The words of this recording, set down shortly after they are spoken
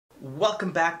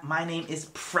Welcome back. My name is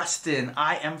Preston.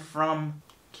 I am from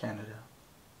Canada.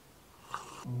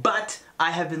 But I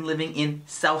have been living in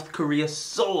South Korea,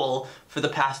 Seoul, for the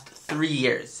past 3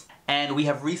 years. And we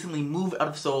have recently moved out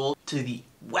of Seoul to the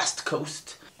west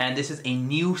coast. And this is a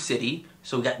new city,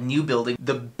 so we got new building.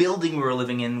 The building we were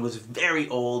living in was very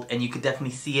old, and you could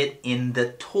definitely see it in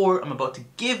the tour I'm about to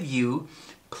give you.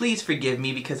 Please forgive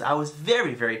me because I was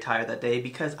very, very tired that day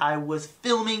because I was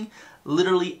filming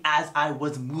literally as I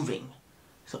was moving.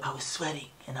 So I was sweating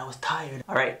and I was tired.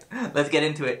 Alright, let's get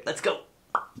into it. Let's go.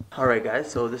 Alright guys,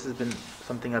 so this has been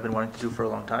something I've been wanting to do for a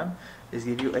long time, is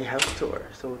give you a house tour.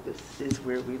 So this is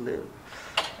where we live.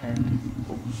 And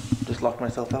just locked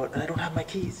myself out and I don't have my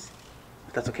keys.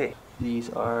 But that's okay.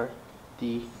 These are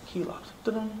the key locks.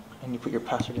 And you put your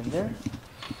password in there.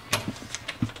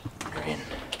 You're in.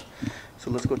 So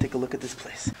let's go take a look at this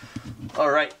place.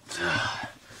 Alright,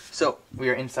 so we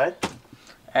are inside.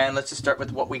 And let's just start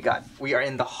with what we got. We are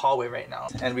in the hallway right now.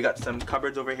 And we got some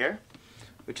cupboards over here,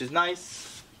 which is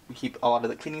nice. We keep a lot of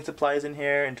the cleaning supplies in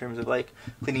here in terms of like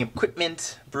cleaning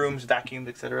equipment, brooms, vacuums,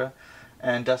 etc.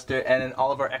 And duster, and then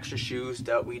all of our extra shoes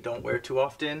that we don't wear too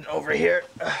often. Over here,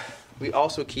 we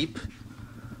also keep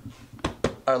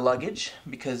our luggage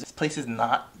because this place is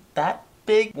not that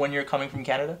big when you're coming from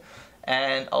Canada.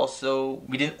 And also,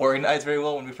 we didn't organize very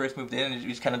well when we first moved in, and we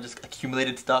just kind of just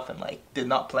accumulated stuff and like did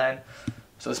not plan.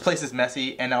 So this place is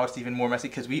messy, and now it's even more messy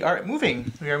because we are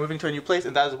moving. We are moving to a new place,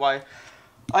 and that is why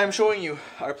I am showing you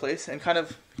our place and kind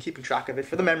of keeping track of it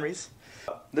for the memories.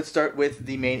 Let's start with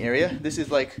the main area. This is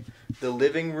like the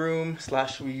living room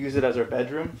 / we use it as our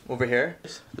bedroom over here.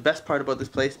 The best part about this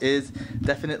place is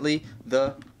definitely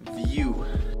the view.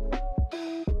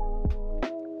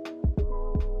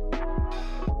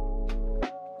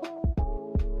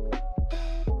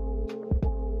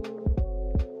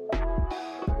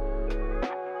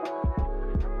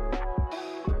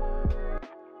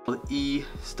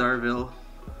 Starville,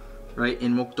 right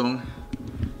in MOKDONG,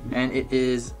 and it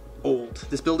is old.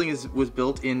 This building was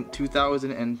built in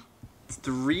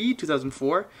 2003,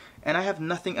 2004, and I have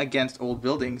nothing against old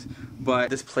buildings, but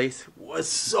this place was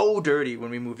so dirty when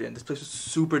we moved in. This place was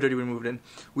super dirty when we moved in.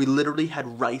 We literally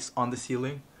had rice on the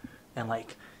ceiling and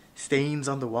like stains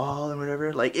on the wall and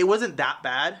whatever. Like, it wasn't that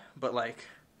bad, but like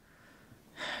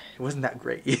it wasn't that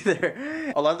great either.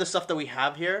 A lot of the stuff that we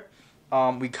have here,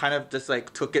 we kind of just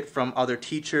like took it from other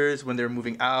teachers when they were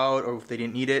moving out or if they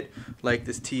didn't need it. Like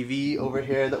this TV over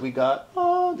here that we got.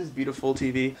 Oh, this beautiful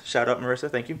TV. Shout out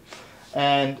Marissa, thank you.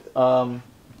 And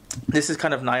this is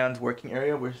kind of Nyan's working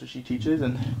area where she teaches,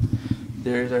 and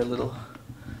there's our little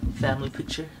family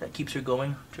picture that keeps her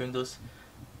going during those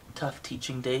tough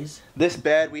teaching days. This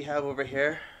bed we have over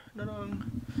here.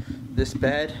 This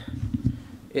bed,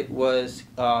 it was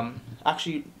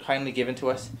actually kindly given to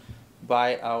us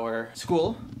by our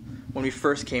school when we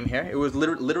first came here. It was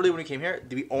literally when we came here,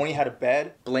 we only had a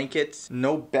bed, blankets,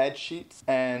 no bed sheets,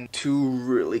 and 2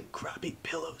 really crappy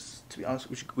pillows, to be honest,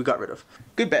 which we got rid of.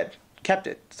 Good bed, kept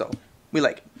it, so we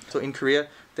like it. So in Korea,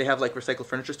 they have like recycled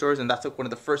furniture stores, and that's like one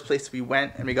of the first places we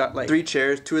went, and we got like 3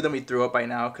 chairs. 2 of them we threw out by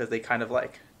now because they kind of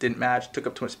like didn't match, took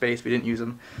up too much space, we didn't use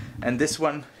them. And this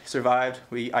one survived.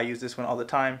 I use this one all the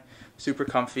time. Super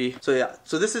comfy. So yeah,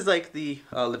 so this is like the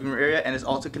living room area, and it's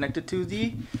also connected to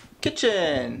the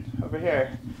kitchen over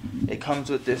here. It comes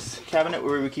with this cabinet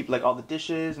where we keep like all the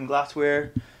dishes and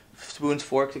glassware, spoons,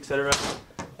 forks, etc.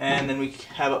 And then we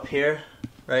have up here,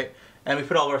 right? And we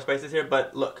put all of our spices here,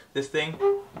 but look, this thing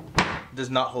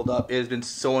does not hold up. It has been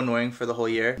so annoying for the whole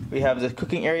year. We have the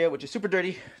cooking area, which is super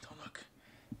dirty. Don't look.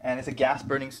 And it's a gas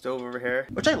burning stove over here,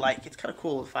 which I like. It's kind of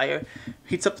cool. The fire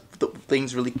heats up the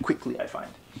things really quickly, I find.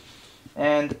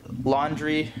 And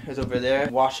laundry is over there,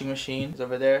 washing machine is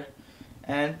over there,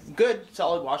 and good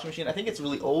solid washing machine. I think it's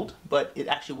really old, but it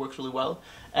actually works really well.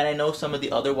 And I know some of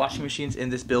the other washing machines in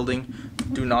this building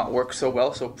do not work so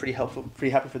well, so pretty helpful,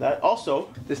 pretty happy for that. Also,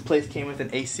 this place came with an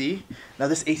AC. Now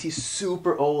this AC is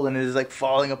super old and it is like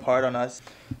falling apart on us.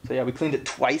 So yeah, we cleaned it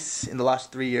twice in the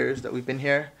last 3 years that we've been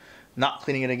here. Not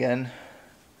cleaning it again.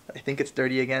 I think it's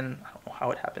dirty again. I don't know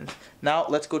how it happens. Now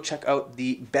let's go check out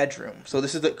the bedroom. So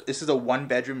this is a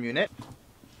 1-bedroom unit.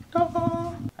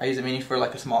 I use it mainly for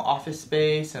like a small office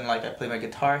space, and like I play my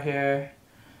guitar here,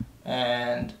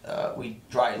 and we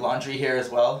dry laundry here as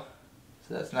well.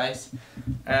 So that's nice.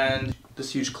 And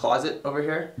this huge closet over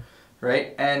here,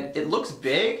 right? And it looks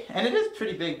big, and it is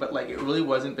pretty big, but like it really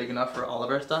wasn't big enough for all of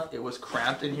our stuff. It was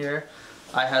cramped in here.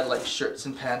 I had like shirts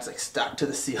and pants like stuck to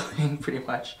the ceiling pretty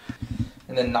much.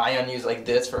 And then Nyan used like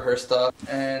this for her stuff.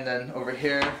 And then over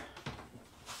here,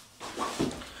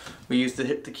 We used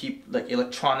to keep like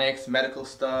electronics, medical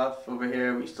stuff over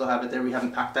here. We still have it there. We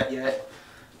haven't packed that yet.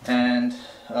 And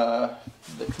the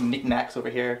knickknacks over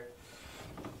here.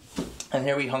 And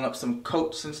here we hung up some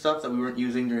coats and stuff that we weren't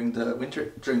using during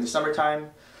the summertime,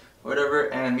 or whatever.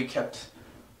 And we kept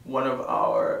one of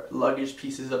our luggage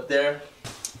pieces up there.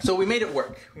 So we made it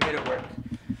work. We made it work.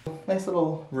 Nice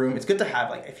little room. It's good to have,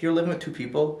 like, if you're living with 2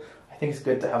 people, I think it's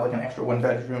good to have like an extra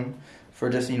 1-bedroom for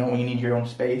just, you know, when you need your own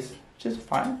space. Which is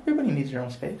fine. Everybody needs your own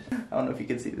space. I don't know if you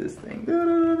can see this thing.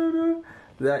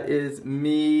 That is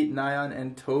me, Nyan,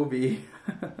 and Toby.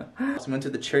 So we went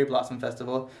to the Cherry Blossom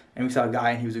Festival and we saw a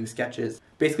guy and he was doing sketches.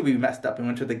 Basically we messed up and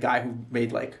went to the guy who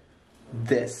made like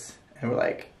this. And we're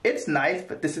like, it's nice,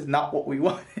 but this is not what we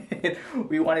wanted.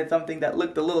 We wanted something that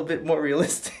looked a little bit more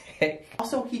realistic.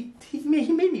 Also, he made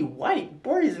me white.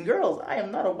 Boys and girls, I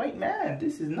am not a white man.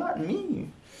 This is not me.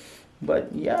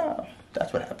 But yeah,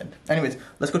 that's what happened. Anyways,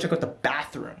 let's go check out the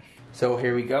bathroom. So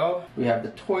here we go. We have the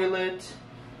toilet,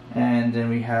 and then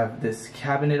we have this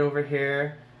cabinet over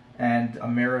here, and a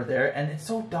mirror there. And it's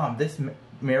so dumb. This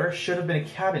mirror should have been a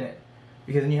cabinet,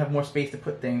 because then you have more space to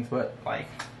put things, but like,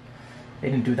 they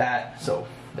didn't do that, so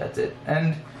that's it.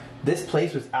 And this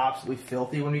place was absolutely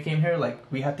filthy when we came here. Like,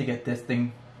 we had to get this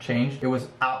thing changed. It was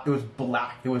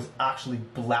black. It was actually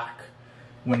black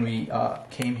when we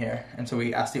came here. And so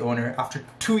we asked the owner, after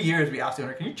 2 years, we asked the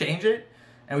owner, can you change it?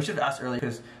 And we should have asked earlier,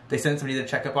 because they sent somebody to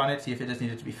check up on it, see if it just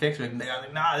needed to be fixed. They were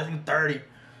like, nah, this thing's dirty.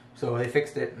 So they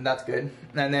fixed it, and that's good.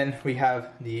 And then we have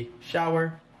the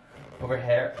shower over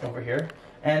here.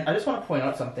 And I just want to point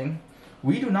out something.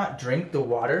 We do not drink the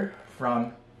water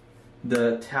from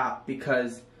the tap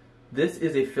because this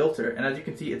is a filter, and as you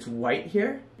can see, it's white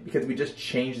here because we just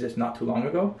changed this not too long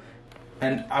ago.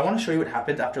 And I want to show you what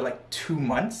happens after like 2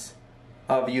 months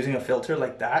of using a filter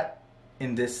like that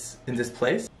in this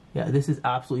place. Yeah, this is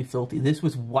absolutely filthy. This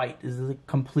was white. This is like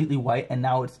completely white, and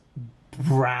now it's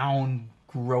brown,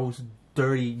 gross,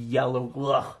 dirty, yellow.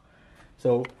 Ugh.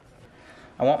 So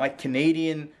I want my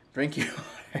Canadian drinking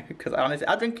water, because honestly,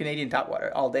 I drink Canadian tap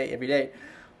water all day, every day.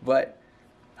 But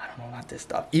I don't know about this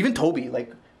stuff. Even Toby,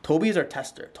 like, Toby's our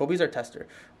tester. Toby's our tester.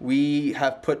 We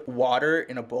have put water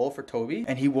in a bowl for Toby,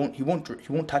 and he won't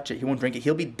touch it. He won't drink it.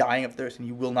 He'll be dying of thirst, and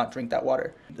he will not drink that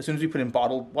water. As soon as we put in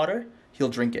bottled water, he'll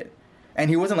drink it. And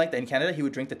he wasn't like that in Canada. He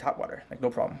would drink the tap water, like no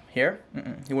problem. Here,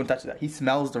 he wouldn't touch that. He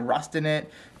smells the rust in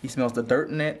it. He smells the dirt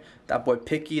in it. That boy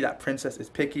picky. That princess is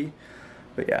picky.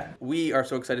 But yeah, we are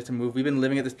so excited to move. We've been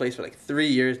living at this place for like 3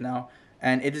 years now,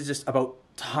 and it is just about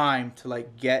time to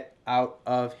like get out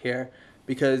of here,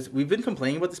 because we've been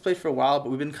complaining about this place for a while, but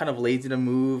we've been kind of lazy to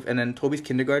move. And then Toby's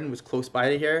kindergarten was close by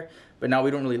to here, but now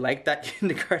we don't really like that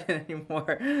kindergarten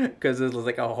anymore because there was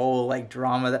like a whole like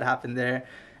drama that happened there.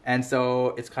 And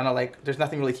so it's kind of like there's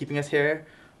nothing really keeping us here.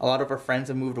 A lot of our friends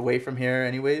have moved away from here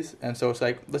anyways, and so it's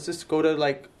like, let's just go to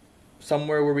like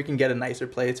somewhere where we can get a nicer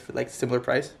place for like similar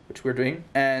price, which we're doing.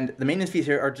 And the maintenance fees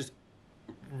here are just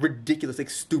ridiculous, like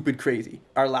stupid crazy.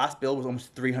 Our last bill was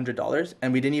almost $300,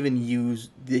 and we didn't even use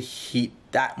the heat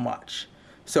that much.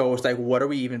 So it's like, what are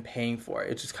we even paying for?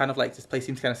 It's just kind of like, this place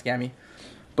seems kind of scammy.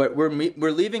 But we're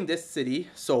leaving this city,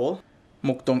 Seoul,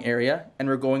 MOKDONG area, and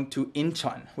we're going to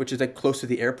Incheon, which is like close to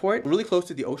the airport, really close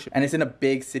to the ocean. And it's in a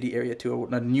big city area too,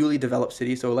 a newly developed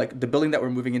city. So like the building that we're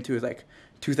moving into is like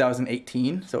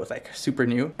 2018, so it's like super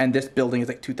new. And this building is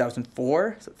like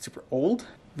 2004, so it's super old.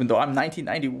 Even though I'm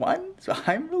 1991, so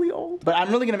I'm really old. But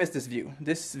I'm really gonna miss this view.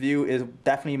 This view is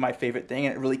definitely my favorite thing,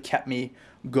 and it really kept me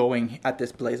going at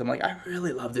this place. I'm like, I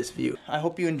really love this view. I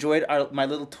hope you enjoyed my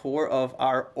little tour of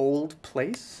our old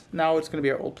place. Now it's gonna be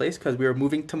our old place because we are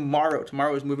moving tomorrow.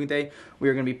 Tomorrow is moving day. We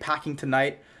are gonna be packing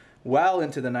tonight, well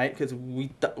into the night, because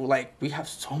we have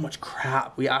so much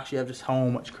crap. We actually have just so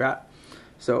much crap.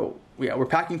 So yeah, we're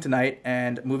packing tonight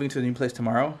and moving to the new place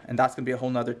tomorrow, and that's gonna be a whole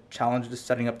nother challenge, just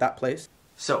setting up that place.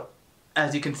 So,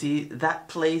 as you can see, that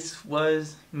place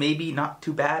was maybe not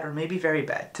too bad or maybe very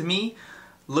bad. To me,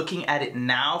 looking at it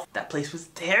now, that place was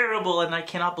terrible, and I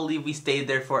cannot believe we stayed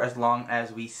there for as long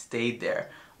as we stayed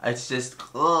there. It's just,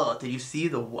 ugh, did you see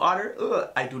the water? Ugh,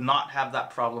 I do not have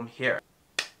that problem here.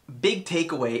 Big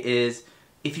takeaway is,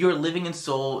 if you're living in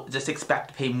Seoul, just expect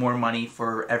to pay more money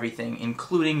for everything,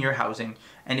 including your housing.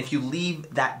 And if you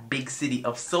leave that big city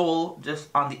of Seoul, just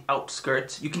on the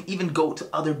outskirts, you can even go to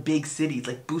other big cities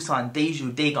like Busan,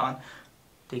 Daegu, Daegon.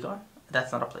 Daegon?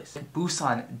 That's not a place.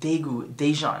 Busan, Daegu,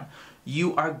 Daejeon.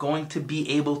 you are going to be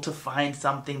able to find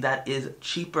something that is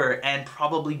cheaper and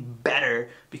probably better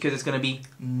because it's going to be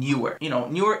newer. You know,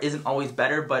 newer isn't always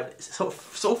better, but so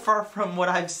far from what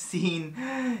I've seen,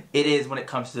 it is when it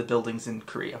comes to the buildings in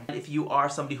Korea. If you are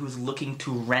somebody who's looking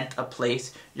to rent a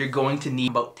place, you're going to need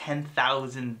about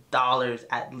 $10,000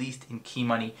 at least in key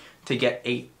money to get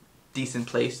a decent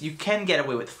place. You can get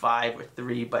away with 5 or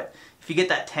 3, but if you get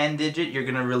that 10 digit, you're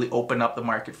gonna really open up the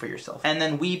market for yourself. And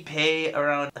then we pay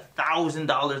around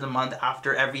 $1,000 a month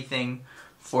after everything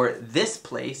for this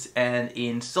place, and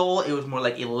in Seoul it was more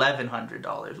like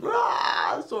 $1,100.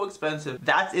 Ah, so expensive.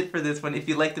 That's it for this one. If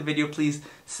you liked the video, please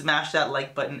smash that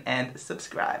like button and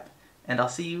subscribe. And I'll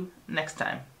see you next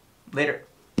time. Later.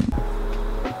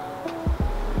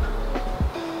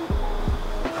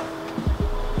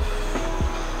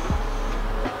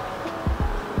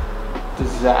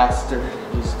 Disaster.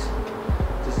 Just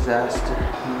disaster.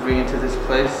 Moving into this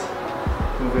place.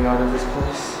 Moving out of this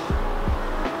place.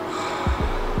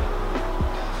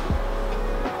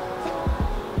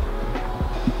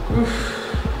 Oof.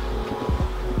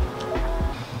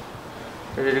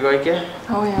 Ready to go again?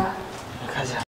 Oh yeah.